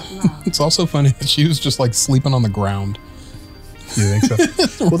you about love. It's also funny that she was just like sleeping on the ground. You think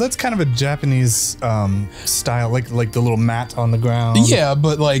so? Well, that's kind of a Japanese style, like the little mat on the ground. Yeah,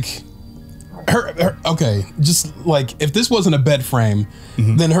 but like her okay, just like if this wasn't a bed frame,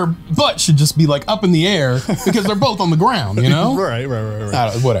 then her butt should just be like up in the air because they're both on the ground, you know? Right.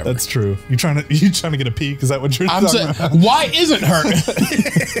 Whatever. That's true. You trying to get a peek? Is that what you're I'm talking saying? about? Why isn't her?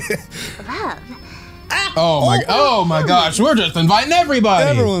 Love. Oh my gosh, we're just inviting everybody.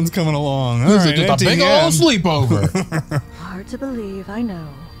 Everyone's coming along. This is just a big old sleepover. Hard to believe, I know.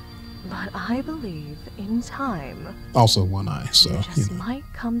 But I believe in time, Also one eye, so you you just know. might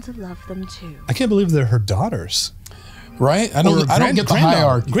come to love them too. I can't believe they're her daughters. Right? I don't get the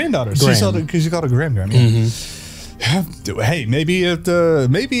hierarchy. Granddaughters. Because you called her grand. Hey, maybe if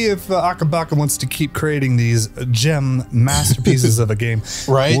Akabaka wants to keep creating these gem masterpieces of a game,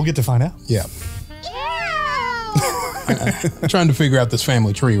 Right? We'll get to find out. Yeah. I'm trying to figure out this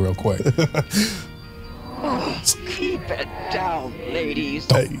family tree real quick. Keep it down, ladies.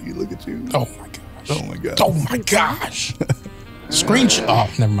 Hey, look at you. Oh my gosh. Oh my god. Oh my gosh. Screenshot. Oh,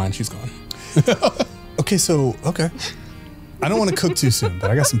 never mind. She's gone. Okay. I don't want to cook too soon,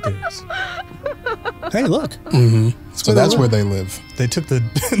 but I got some theories. Hey, look. So that's where they live. They took the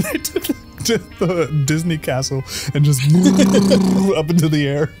Disney castle and just up into the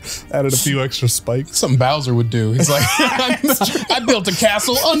air, added a few extra spikes. Something Bowser would do. He's like, I built a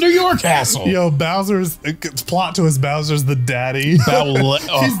castle under your castle. Yo, Bowser's plot twist. Bowser's the daddy. He's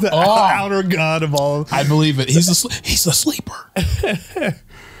the outer god of all. I believe it. He's the sleeper.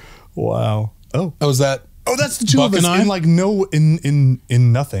 Wow. Oh, is that? Oh, that's the two Buck of us and I? in like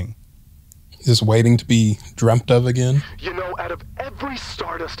in nothing. Just waiting to be dreamt of again. You know, out of every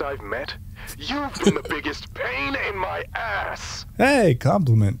Stardust I've met, you've been the biggest pain in my ass. Hey,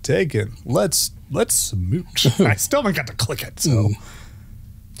 compliment taken. Let's smooch. I still haven't got to click it, so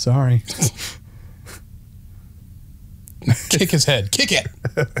sorry. Kick his head. Kick it.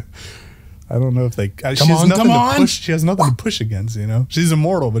 I don't know if they. Come she has on, nothing come to on. push. She has nothing to push against. You know, she's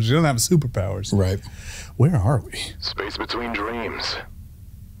immortal, but she doesn't have superpowers. Right. Where are we? Space between dreams.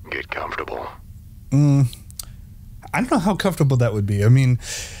 Get comfortable. I don't know how comfortable that would be. I mean,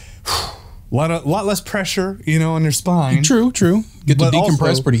 a lot less pressure, you know, on your spine. True. Get to But decompress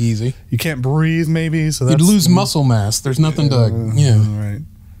also, pretty easy. You can't breathe, maybe. So You'd that's lose muscle mass. There's nothing to, Right.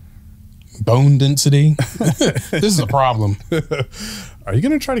 bone density. This is a problem. Are you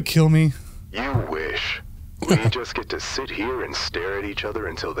gonna try to kill me? You wish. We just get to sit here and stare at each other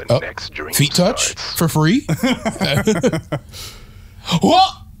until the next dream Feet touch starts. for free.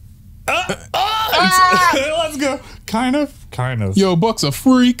 What? Let's go. Kind of. Yo, Buck's a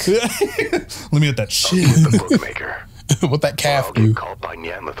freak. Let me get that shit. The bookmaker. What that I'll calf get do? called by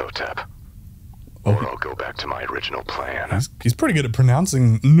Nyanlithotep. Or I'll go back to my original plan. He's pretty good at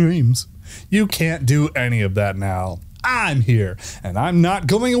pronouncing names. You can't do any of that now. I'm here, and I'm not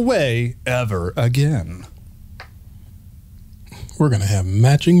going away ever again. We're gonna have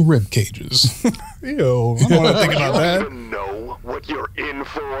matching rib cages. Ew, I don't want to think about You that. even know what you're in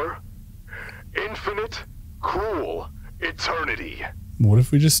for? Infinite, cruel, eternity. What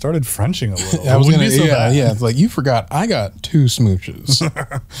if we just started Frenching a little? I was It wouldn't gonna, be so bad. yeah. It's like you forgot. I got 2 smooches.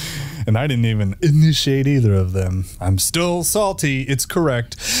 And I didn't even initiate either of them. I'm still salty. It's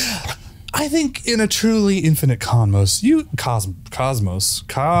correct. I think in a truly infinite cosmos, Cosmos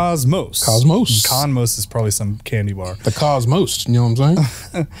is probably some candy bar. The cosmos. You know what I'm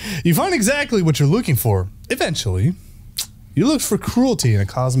saying? You find exactly what you're looking for. Eventually, you looked for cruelty in a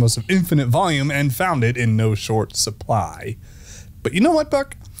cosmos of infinite volume and found it in no short supply. But you know what,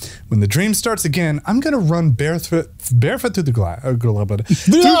 Buck? When the dream starts again, I'm gonna run barefoot through the glass. Not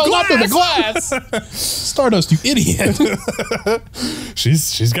through the glass. Stardust, you idiot.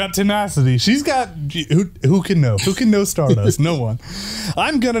 She's got tenacity. She's got who can know? Who can know Stardust? No one.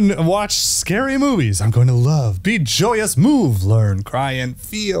 I'm gonna watch scary movies. I'm going to love, be joyous, move, learn, cry, and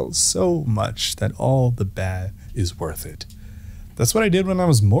feel so much that all the bad is worth it. That's what I did when I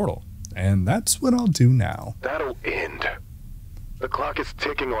was mortal, and that's what I'll do now. That'll end. The clock is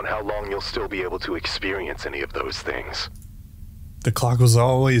ticking on how long you'll still be able to experience any of those things. The clock was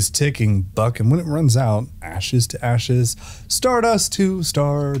always ticking, Buck, and when it runs out, ashes to ashes, stardust to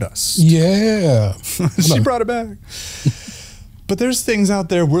stardust. Yeah. She brought it back. But there's things out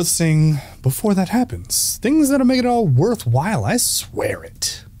there worth seeing before that happens. Things that'll make it all worthwhile, I swear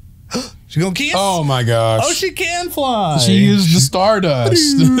it. She gonna kiss? Oh my gosh. Oh, she can fly. She used the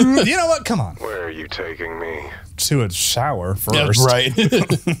stardust. You know what? Come on. Where are you taking me? To a shower first. That's right.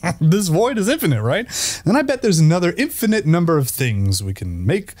 This void is infinite, right? And I bet there's another infinite number of things we can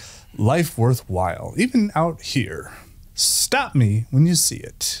make life worthwhile, even out here. Stop me when you see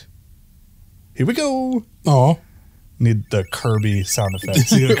it. Here we go. Oh. Need the Kirby sound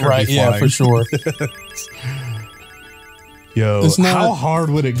effects. Need a Kirby Right, yeah, flying. for sure. Yo, It's not- how hard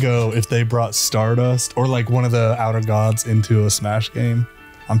would it go if they brought Stardust or like one of the outer gods into a Smash game?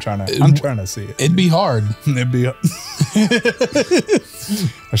 I'm trying to see it. It'd be hard. It'd be. I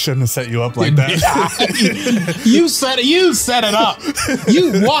shouldn't have set you up like that. You set it up.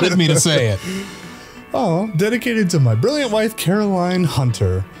 You wanted me to say it. Oh, dedicated to my brilliant wife, Caroline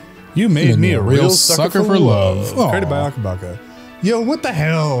Hunter. You made me a real sucker for love. Created by Akabaka. Yo, what the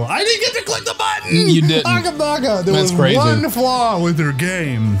hell? I didn't get to click the button! You didn't. Akabaka, there was crazy. one flaw with her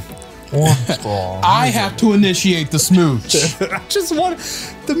game. One flaw. I have to initiate the smooch. I just want...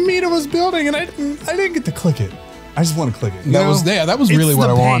 The meter was building and I didn't get to click it. I just want to click it. That was really what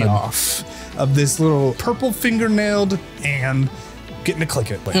I wanted. Payoff of this little purple fingernailed and getting to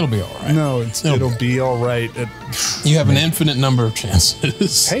click it. It'll be all right. No, it'll be all right. You have an infinite number of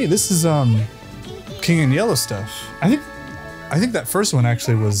chances. Hey, this is King and Yellow stuff. I think that first one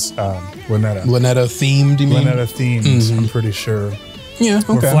actually was Lynetta. Lynetta themed, you mean? Lynetta themed, I'm pretty sure. Yeah,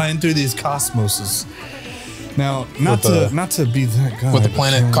 okay. We're flying through these cosmoses. Now, not to be that guy. With the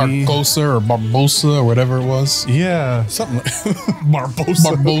planet Carcosa or Barbosa or whatever it was. Yeah, something like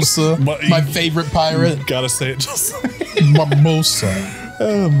Barbosa. Barbosa. My favorite pirate. Gotta say it just like Barbosa.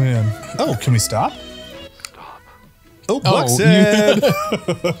 Oh, man. Oh, can we stop? Stop. Oh, Buck said.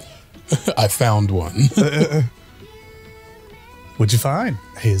 I found one. What'd you find?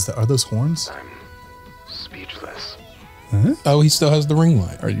 Hey, are those horns? I'm speechless. Huh? Oh, he still has the ring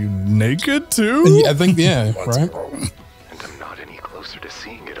light. Are you naked too? Yeah, I think, yeah, right? And I'm not any closer to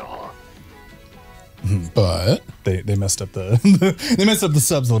seeing it all. But they messed up the they messed up the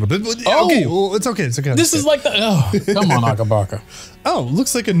subs a little bit. But Oh! okay, well, it's okay. It's okay. this is like the come on, Akabaka. Oh,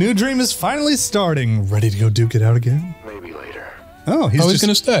 looks like a new dream is finally starting. Ready to go duke it out again? Maybe later. Oh, he's He's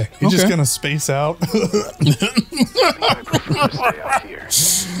gonna stay. He's just Okay. gonna space out. I prefer to stay out here.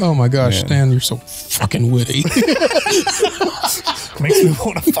 Oh my gosh, Man. Stan, you're so fucking witty. Makes me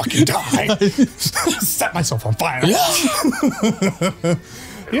want to fucking die. Set myself on fire. It'll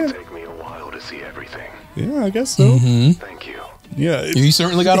take me a while to see everything. Yeah, I guess so. Thank you. Yeah. You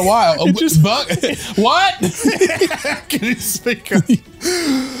certainly got a while. Oh, Buck, what? Can you speak up?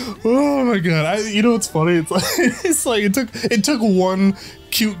 Oh my god! You know what's funny? It's like it took one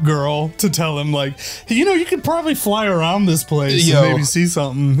cute girl to tell him like, hey, you know, you could probably fly around this place and maybe see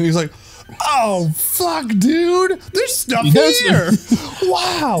something. He's like, oh fuck, dude! There's stuff here.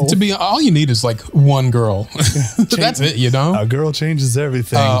 Wow. To be all you need is like one girl. That's it, you know. A girl changes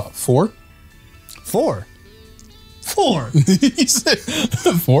everything. 4. 4. He said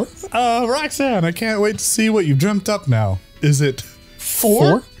 4. Roxanne, I can't wait to see what you've dreamt up now. Is it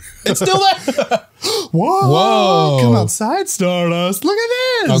 4? It's still there. Whoa! Whoa. Come outside, Stardust. Look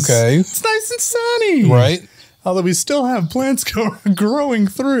at this. Okay. It's nice and sunny. Right. Although we still have plants growing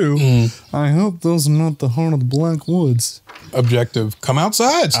through. I hope those are not the heart of the Black Woods. Objective. Come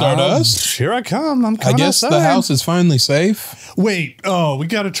outside, Stardust. Here I come. I'm I coming guess outside. the house is finally safe. Wait. Oh, we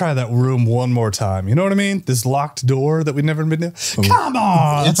got to try that room one more time. You know what I mean? This locked door that we've never been to. Come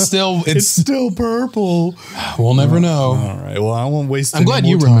on. It's still purple. We'll never know. All right. Well, I won't waste I'm any glad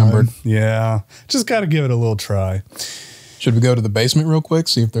more you time. remembered. Yeah. Just got to give it a little try. Should we go to the basement real quick,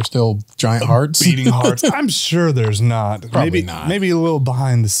 see if there's still giant hearts? Beating hearts. I'm sure there's not. Probably not. Maybe a little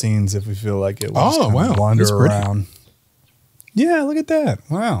behind the scenes if we feel like it. We'll just kinda wow. Wander That's pretty. around. Yeah, look at that.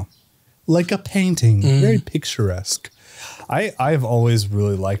 Wow. Like a painting. Very picturesque. I've always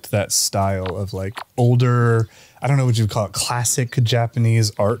really liked that style of like older, I don't know what you'd call it, classic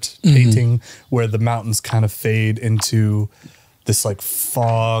Japanese art painting where the mountains kind of fade into this like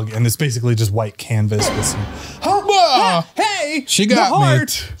fog and it's basically just white canvas with some hey, She got the me.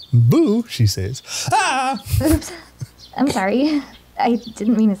 heart. Boo, she says. Oops. I'm sorry. I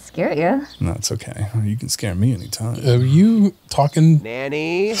didn't mean to scare you. No, it's okay. You can scare me anytime. Are you talking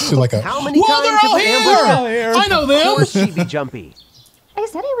Nanny, to like a... how many Whoa, times they're all have here! ambushed I know Of them! course she'd be jumpy. I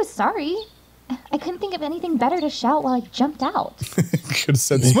said I was sorry. I couldn't think of anything better to shout while I jumped out. Could have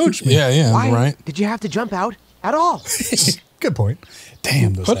said smooch me. Yeah, Why right. did you have to jump out at all? Good point.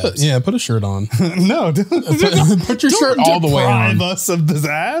 Damn, those abs. Put a shirt on. No, Put your shirt all the way on. Deprive us of the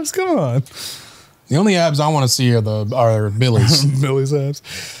abs. Come on. The only abs I want to see are Billy's. Billy's abs.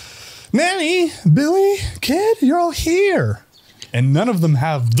 Nanny, Billy, kid, you're all here. And none of them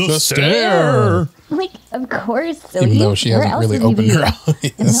have the stare. Like, of course, silly. Even though she Where hasn't else really would we opened her be?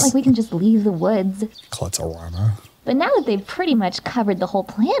 It's not eyes. like we can just leave the woods. Klutzarana. But now that they've pretty much covered the whole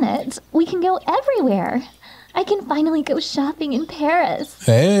planet, we can go everywhere. I can finally go shopping in Paris.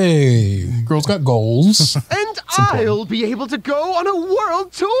 Hey, girl's got goals. And I'll be able to go on a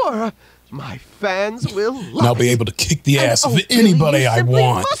world tour. My fans will love And I'll be it. able to kick the ass of And, oh, anybody Billy, you I simply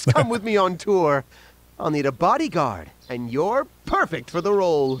want. must come with me on tour. I'll need a bodyguard, and you're perfect for the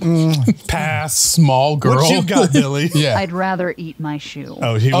role. Pass. Small girl. What you got, Billy? Yeah. I'd rather eat my shoe.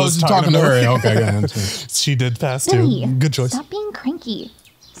 Oh, he I was was talking to her. her. Okay, go ahead. She did pass too. Billy, Good choice. stop being cranky.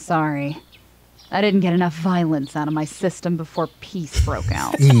 Sorry. I didn't get enough violence out of my system before peace broke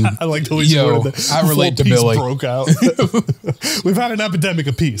out. I like the way you worded that. I relate to Peace Billy. Broke out. We've had an epidemic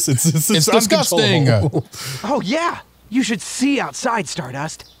of peace. It's disgusting. uncontrollable. Oh, yeah. You should see outside,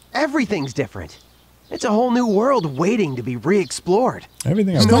 Stardust. Everything's different. It's a whole new world waiting to be re-explored.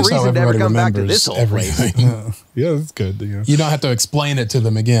 Everything. There's no reason to ever come back to this old place. Yeah, that's good. Yeah. You don't have to explain it to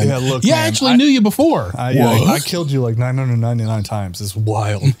them again. Yeah, look, I man, actually knew you before. I killed you like 999 times. It's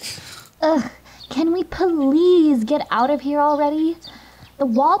wild. Ugh, can we please get out of here already? The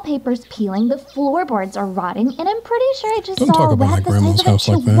wallpaper's peeling, the floorboards are rotting, and I'm pretty sure I just Don't saw talk a about my rat the grandma's size of a house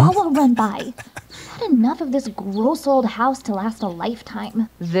like that. chihuahua run by. Had enough of this gross old house to last a lifetime.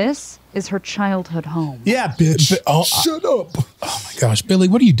 This is her childhood home. Yeah, bitch. Shut up. Oh my gosh, Billy,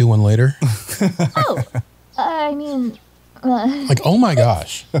 what are you doing later? Oh, I mean, Like, oh my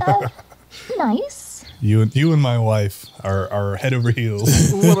gosh. nice. You and my wife are head over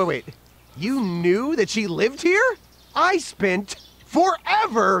heels. Wait. You knew that she lived here? I spent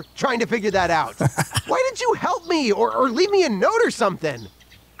forever trying to figure that out. Why didn't you help me or leave me a note or something?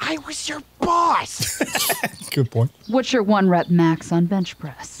 I was your boss. Good point. What's your 1 rep max on bench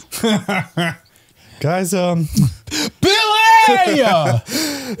press? Guys, Billy!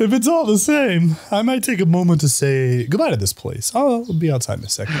 if it's all the same, I might take a moment to say goodbye to this place. I'll be outside in a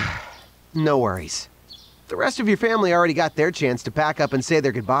second. No worries. The rest of your family already got their chance to pack up and say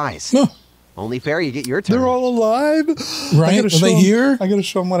their goodbyes. No. Only fair you get your turn. They're all alive. Right? Are they here? I gotta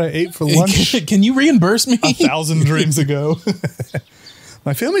show them what I ate for lunch Can you reimburse me? 1,000 dreams ago.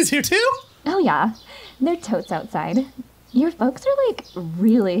 My family's here too? Oh yeah, they're totes outside. Your folks are like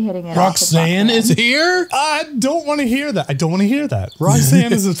really hitting it off. Roxanne is here? I don't want to hear that. I don't want to hear that.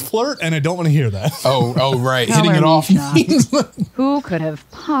 Roxanne is a flirt, and I don't want to hear that. Oh, right. Tell Hitting her, it off. Misha. Who could have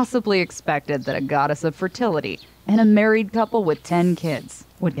possibly expected that a goddess of fertility and a married couple with 10 kids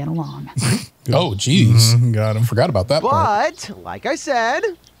would get along? Oh, geez. Got him. Forgot about that part. But, like I said,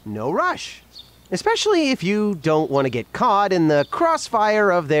 no rush. Especially if you don't want to get caught in the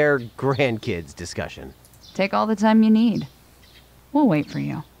crossfire of their grandkids discussion. Take all the time you need. We'll wait for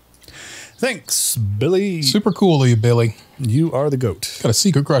you. Thanks, Billy. Super cool of you, Billy. You are the goat. Got a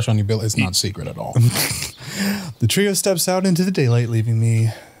secret crush on you, Billy. It's not secret at all. The trio steps out into the daylight, leaving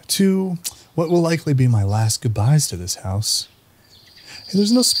me to what will likely be my last goodbyes to this house. Hey,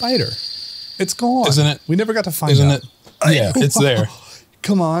 there's no spider. It's gone. Isn't it? We never got to find Isn't out. it? Yeah, it's there.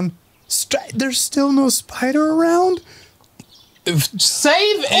 Come on. There's still no spider around?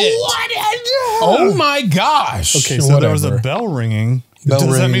 Save it! Oh my gosh! Okay, so there was a bell ringing.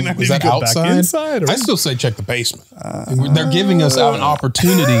 Does that mean I need to go back inside? I still say check the basement. They're giving us an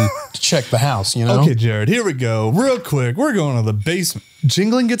opportunity to check the house, you know? Okay, Jared, here we go. Real quick, we're going to the basement.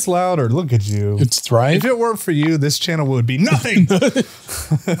 Jingling gets louder. Look at you. It's right. If it weren't for you, this channel would be nothing.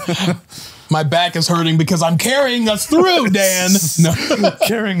 My back is hurting because I'm carrying us through, Dan. No.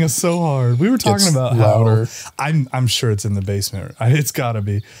 Carrying us so hard. We were talking about louder. how I'm sure it's in the basement. It's got to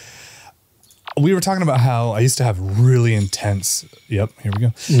be. We were talking about how I used to have really intense. Yep, here we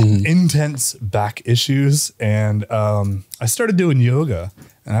go. Intense back issues, and I started doing yoga.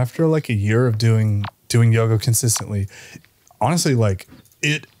 And after like a year of doing yoga consistently, honestly, like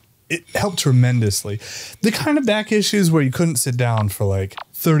it helped tremendously. The kind of back issues where you couldn't sit down for like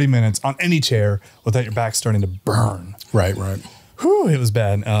 30 minutes on any chair without your back starting to burn. Right. Whew, it was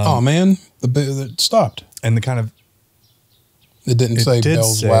bad. Oh man, it stopped. And the kind of it didn't say did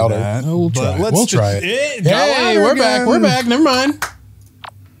bells say louder. that, Oh, we'll try it. Hey, we're back. We're back. Never mind.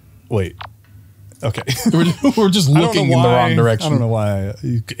 Wait. Okay. We're just looking in the wrong direction. I don't know why.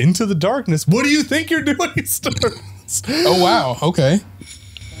 Into the darkness. What do you think you're doing, Stars? Oh wow. Okay.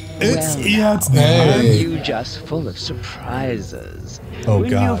 It's Aren't you just full of surprises? Oh, when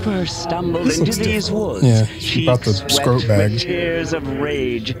God. you first stumbled into these woods, Yeah, she brought the cheeks scrote wet bag. with tears of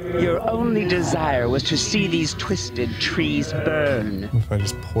rage, your only desire was to see these twisted trees burn. What if I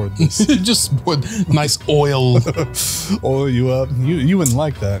just poured this? Just put nice oil. Oil you up? You wouldn't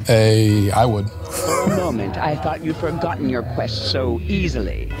like that. Hey, I would. For a moment, I thought you'd forgotten your quest so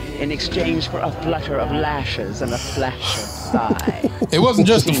easily, in exchange for a flutter of lashes and a flash of thigh. It wasn't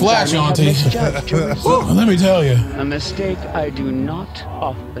just a flash, Auntie. Misjudged your results. Let me tell you. A mistake I do not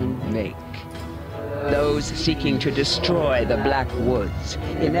often make. Those seeking to destroy the Black Woods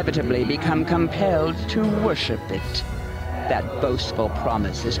inevitably become compelled to worship it. That boastful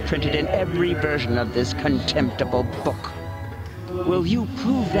promise is printed in every version of this contemptible book. Will you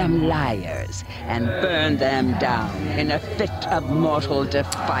prove them liars and burn them down in a fit of mortal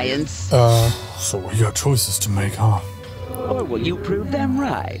defiance? So we got choices to make, huh? Or will you prove them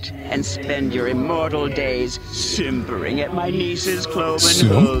right and spend your immortal days simpering at my niece's cloven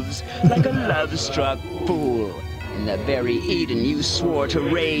hooves like a love-struck fool in the very Eden you swore to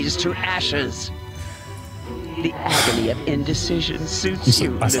raise to ashes? The agony of indecision suits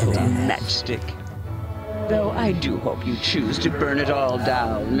you, little matchstick. Though I do hope you choose to burn it all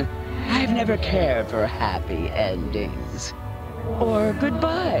down. I've never cared for happy endings. Or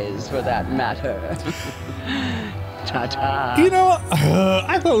goodbyes, for that matter. Ta-ta. You know,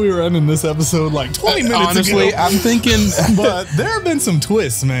 I thought we were ending this episode like 20 minutes honestly, ago. I'm thinking... But there have been some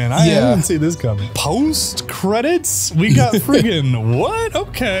twists, man. I didn't see this coming. Post-credits? We got friggin' what?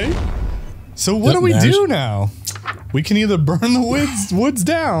 Okay. So what do we do now? We can either burn the woods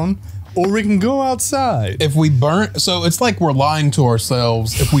down, or we can go outside. If we burn... So it's like we're lying to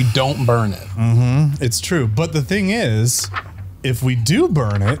ourselves if we don't burn it. Mm-hmm. It's true. But the thing is, if we do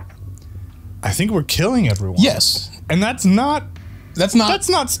burn it, I think we're killing everyone. Yes. And that's not Stardust.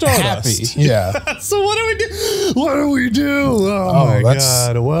 Happy. Yeah. So what do we do? What do we do? Oh my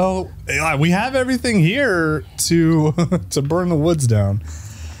God. Well, we have everything here to burn the woods down.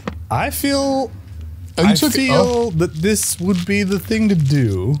 I feel that this would be the thing to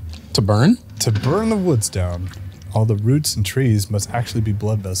do. To burn? To burn the woods down. All the roots and trees must actually be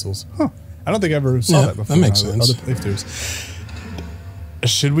blood vessels. Huh. I don't think I ever saw that before. That makes sense. Other playthroughs.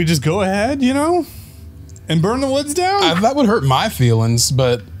 Should we just go ahead, and burn the woods down? That would hurt my feelings,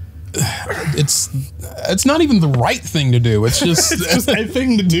 but it's not even the right thing to do. It's just it's just a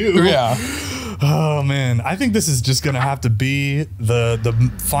thing to do. Yeah. Oh man, I think this is just gonna have to be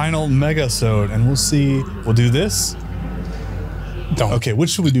the final mega-sode, and we'll see. We'll do this. Don't. Okay, which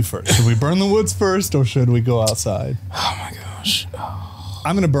should we do first? Should we burn the woods first, or should we go outside? Oh my gosh.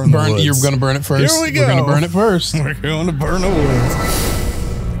 I'm gonna burn the woods. You're gonna burn it first. Here we go. We're gonna burn it first. We're going to burn the woods.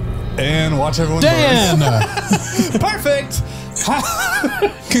 And watch everyone Dan! burn. Perfect!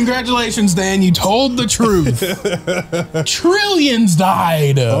 Congratulations, Dan. You told the truth. Trillions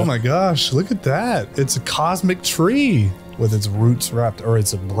died. Oh my gosh, look at that. It's a cosmic tree with its roots wrapped, or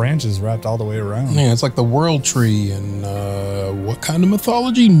its branches wrapped all the way around. Yeah, it's like the world tree and what kind of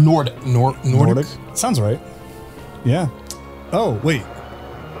mythology? Nordic? Sounds right. Yeah. Oh, wait.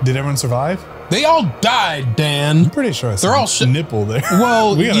 Did everyone survive? They all died, Dan. I'm pretty sure I saw a nipple there.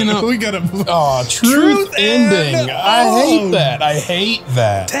 Well, we got a truth ending. I hate that. I hate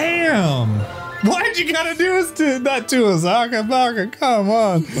that. Damn. Why'd you gotta do that to us, Aka? Come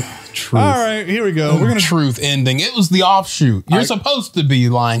on. Truth. All right, here we go. We're gonna truth ending. It was the offshoot. You're supposed to be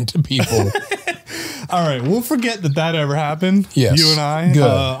lying to people. All right, we'll forget that ever happened. Yes, you and I. Good.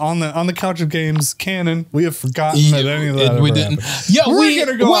 On the Couch of Games canon, we have forgotten that any of that we ever didn't. happened. Yeah, we're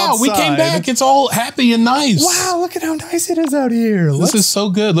gonna go outside. We came back. It's all happy and nice. Wow, look at how nice it is out here. This is so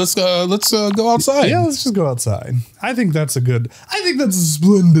good. Let's go outside. Yeah, let's just go outside. I think that's a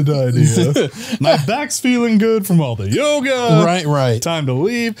splendid idea. My back's feeling good from all the yoga. Right. Time to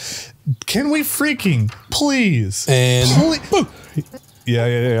leave. Can we freaking please? And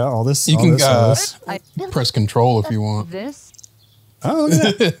yeah. All this. You all can press control if you want. This? Oh,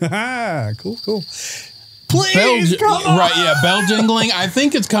 look at that. Cool. Please, come on. Right, yeah, bell jingling. I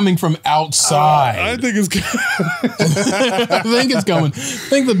think it's coming from outside. I think it's I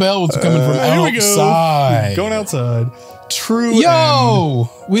think the bell was coming from outside. Going outside. True. Yo,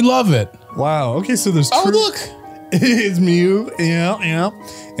 we love it. Wow. Okay, so there's Oh, look. It's Mew. Yeah.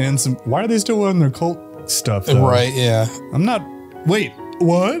 And some. Why are they still wearing their cult stuff, though? Right, yeah. I'm not. Wait,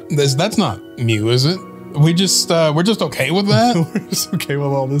 what? That's not Mew, is it? We're just okay with that? We're just okay with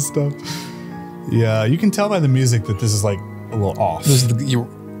all this stuff. Yeah, you can tell by the music that this is like a little off.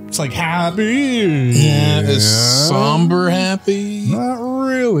 It's like happy. Yeah, it's somber happy. Not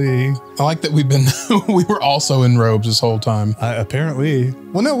really. I like that we were also in robes this whole time. Apparently.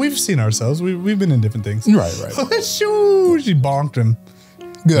 Well, no, we've seen ourselves. We've been in different things. Right. Shoo, she bonked him.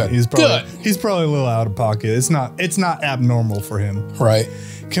 Good. He's probably a little out of pocket. It's not abnormal for him. Right.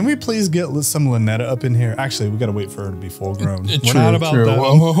 Can we please get some Lynetta up in here? Actually, we got to wait for her to be full grown. We're not about that.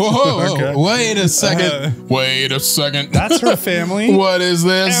 Whoa. Okay. Wait a second. That's her family. What is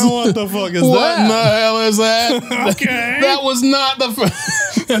this? And what the fuck is what that? in the hell is that? Okay. That was not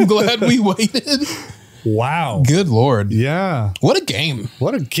the I'm glad we waited. Wow. Good Lord. Yeah. What a game.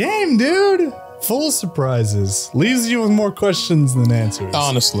 What a game, dude. Full of surprises. Leaves you with more questions than answers.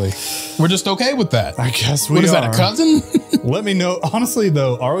 Honestly. We're just okay with that. I guess we are. What is that, a cousin? Let me know. Honestly,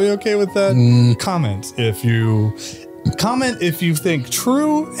 though, are we okay with that? Comment if you think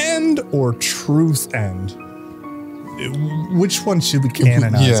true end or truth end. Which one should we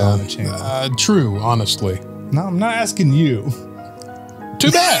canonize on the channel? True, honestly. No, I'm not asking you.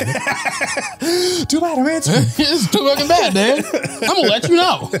 Too bad. Too bad I'm answering. It's too fucking bad, Dad. I'm gonna let you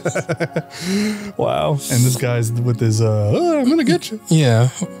know. Wow. And this guy's with his I'm gonna get you. Yeah.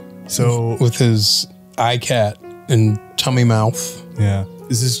 So with his eye cat and tummy mouth. Yeah.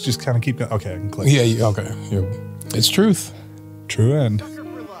 Is this just kind of keep going? Okay, I can click. Yeah, okay. Yeah. It's truth. True end.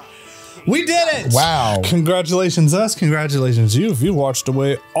 We did it! Wow. Congratulations us, congratulations you. If you watched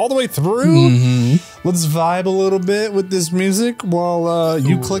all the way through, let's vibe a little bit with this music while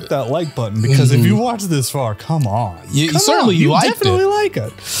you click that like button. Because if you watch this far, come on. You liked definitely it. like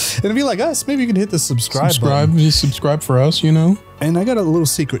it. And if you like us, maybe you can hit the subscribe button. Just subscribe for us, you know? And I got a little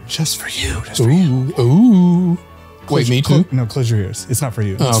secret just for you. Just for you. Ooh. Wait, me too? No, close your ears. It's not for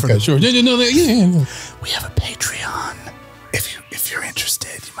you. Oh, okay, sure. Yeah. We have a Patreon. If you're interested,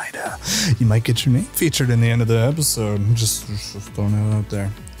 you might get your name featured in the end of the episode. Just throwing it out there.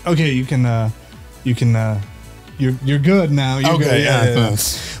 Okay, you're good now. You're okay, good. yeah.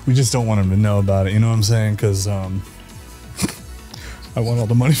 We just don't want them to know about it. You know what I'm saying? Because I want all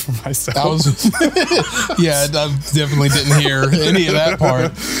the money for myself. I definitely didn't hear any of that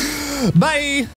part. Bye.